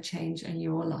you want to change in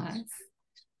your life.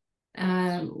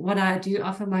 What I do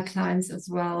offer my clients as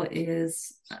well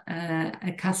is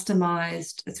a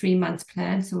customized 3-month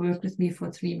plan. So work with me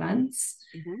for 3 months.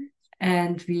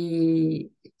 And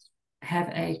we have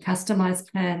a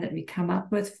customized plan that we come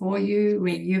up with for you,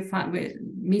 where we're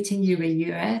meeting you where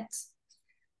you're at.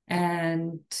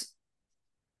 And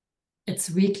it's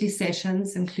weekly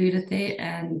sessions included there,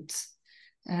 and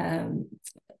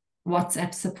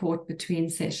WhatsApp support between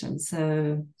sessions.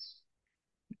 So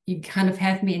you kind of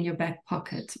have me in your back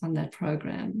pocket on that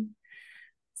program.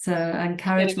 So I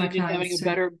encourage my clients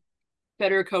having a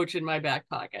better coach in my back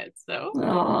pocket.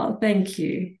 So thank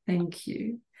you.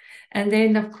 And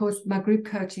then of course my group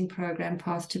coaching program,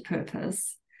 Path to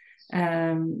Purpose.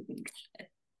 The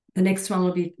next one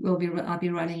I'll be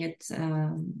running it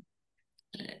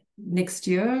next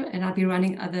year, and I'll be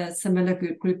running other similar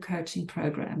group coaching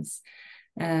programs.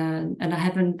 And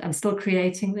I'm still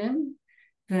creating them,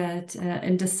 but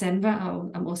in December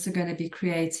I'm also going to be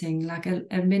creating like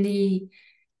a mini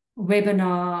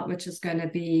webinar, which is going to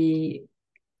be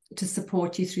to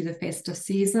support you through the festive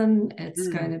season. It's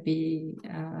going to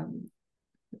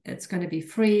be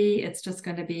free. It's just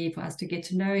going to be for us to get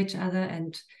to know each other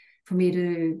and for me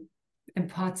to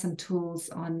impart some tools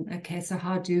on, okay, so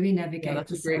how do we navigate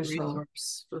that's a great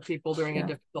resource for people during a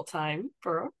difficult time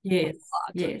yes.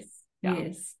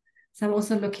 So I'm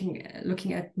also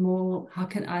looking at more, how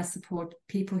can I support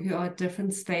people who are at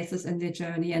different spaces in their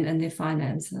journey and in their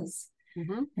finances.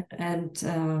 Mm-hmm.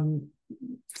 And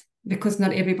because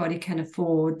not everybody can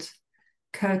afford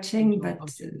coaching, but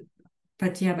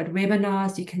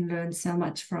webinars you can learn so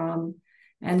much from,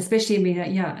 and especially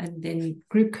and then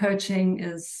group coaching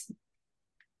is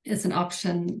an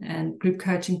option, and group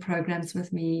coaching programs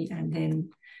with me, and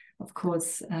then of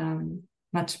course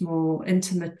much more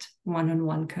intimate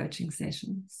one-on-one coaching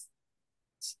sessions.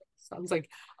 Sounds like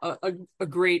a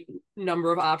great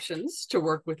number of options to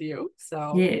work with you.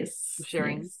 So yes,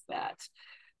 sharing that.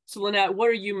 So Lynette, what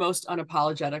are you most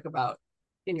unapologetic about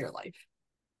in your life?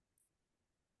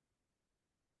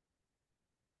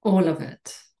 All of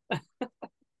it.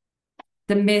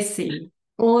 The messy,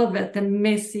 all of it, the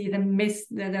messy,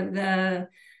 the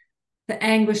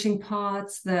anguishing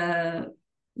parts, the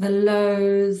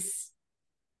lows,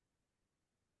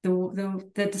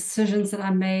 the decisions that I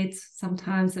made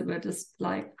sometimes that were just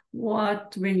like,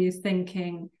 what were you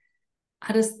thinking?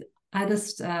 I just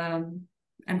am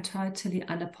totally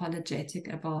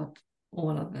unapologetic about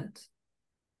all of it.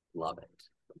 Love it.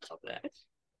 Love that.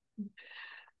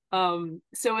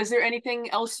 So is there anything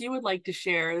else you would like to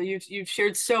share? You've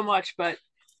shared so much, but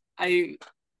I'm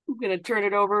going to turn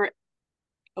it over,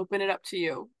 open it up to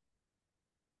you.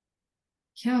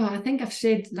 Yeah, I think I've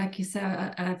shared, like you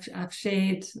said, I've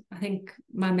shared, I think,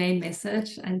 my main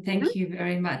message, and thank you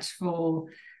very much for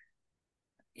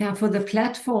the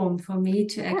platform for me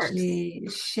to actually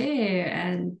share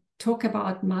and talk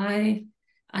about my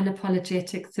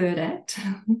unapologetic third act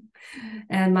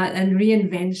and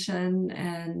reinvention,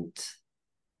 and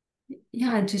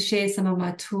to share some of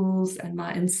my tools and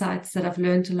my insights that I've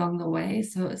learned along the way.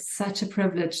 So it's such a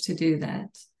privilege to do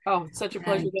that. Oh, it's such a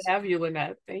pleasure to have you,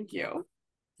 Lynette. Thank you.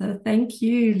 So thank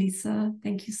you, Lisa.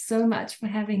 Thank you so much for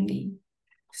having me.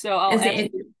 So I'll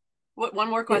ask you one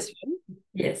more question.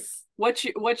 Yes.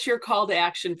 What's your call to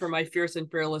action for my fierce and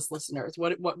fearless listeners?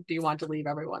 What do you want to leave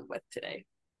everyone with today?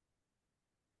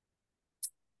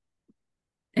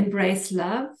 Embrace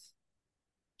love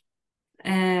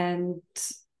and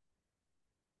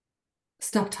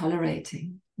stop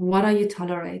tolerating. What are you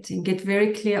tolerating? Get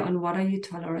very clear on what are you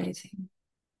tolerating.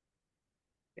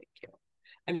 Thank you.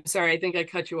 I'm sorry, I think I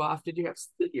cut you off. You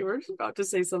were about to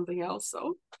say something else,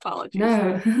 so apologies.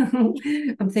 No,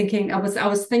 I'm thinking, I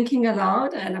was thinking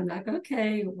aloud, and I'm like,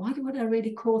 okay, what would I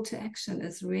really call to action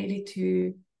is really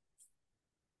to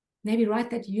maybe write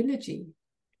that eulogy.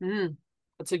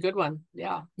 That's a good one.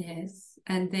 Yeah. Yes.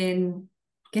 And then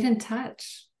get in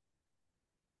touch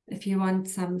if you want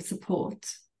some support.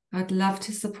 I'd love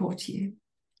to support you.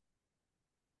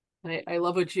 I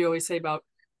love what you always say about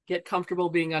get comfortable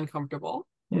being uncomfortable.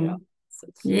 Yeah.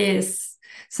 Yes.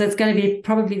 So it's going to be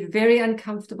probably very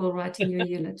uncomfortable writing your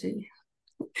eulogy.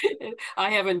 I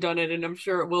haven't done it, and I'm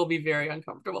sure it will be very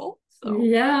uncomfortable. So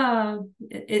yeah,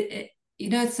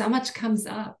 so much comes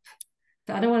up.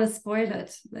 I don't want to spoil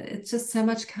it. It's just so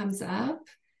much comes up,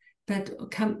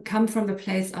 but come from a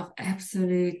place of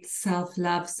absolute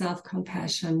self-love,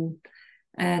 self-compassion,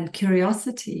 and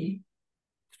curiosity.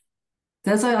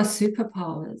 Those are our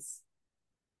superpowers.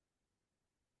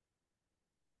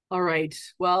 All right.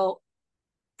 Well,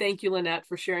 thank you, Lynette,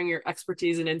 for sharing your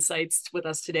expertise and insights with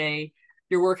us today.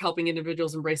 Your work helping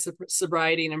individuals embrace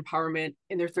sobriety and empowerment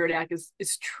in their third act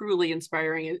is truly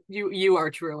inspiring. You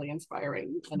are truly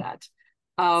inspiring, Lynette.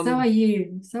 So are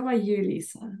you,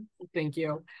 Lisa. Thank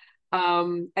you.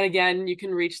 And again, you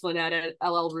can reach Lynette at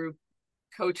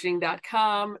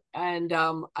LeRouxcoaching.com, and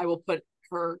I will put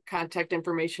her contact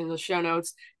information in the show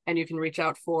notes, and you can reach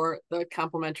out for the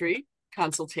complimentary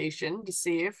consultation to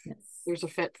see if there's a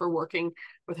fit for working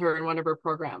with her in one of her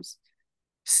programs.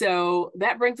 So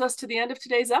that brings us to the end of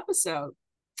today's episode.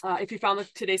 If you found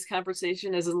today's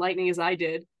conversation as enlightening as I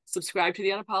did, subscribe to the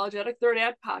Unapologetic Third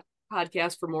Act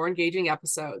podcast for more engaging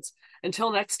episodes.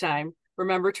 Until next time,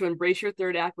 remember to embrace your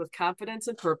third act with confidence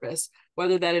and purpose,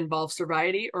 whether that involves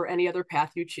sobriety or any other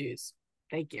path you choose.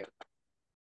 Thank you.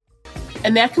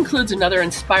 And that concludes another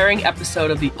inspiring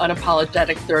episode of the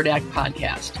Unapologetic Third Act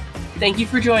podcast. Thank you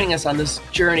for joining us on this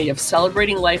journey of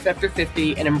celebrating life after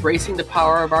 50 and embracing the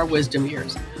power of our wisdom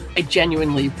years. I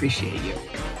genuinely appreciate you.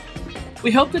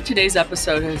 We hope that today's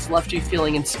episode has left you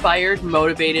feeling inspired,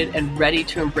 motivated, and ready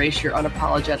to embrace your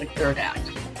unapologetic third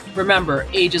act. Remember,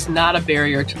 age is not a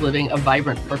barrier to living a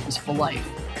vibrant, purposeful life.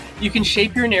 You can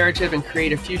shape your narrative and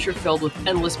create a future filled with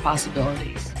endless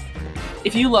possibilities.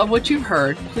 If you love what you've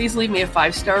heard, please leave me a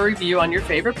 5-star review on your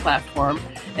favorite platform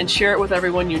and share it with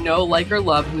everyone you know, like, or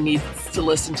love who needs to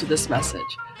listen to this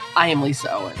message. I am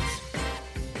Lisa Owens.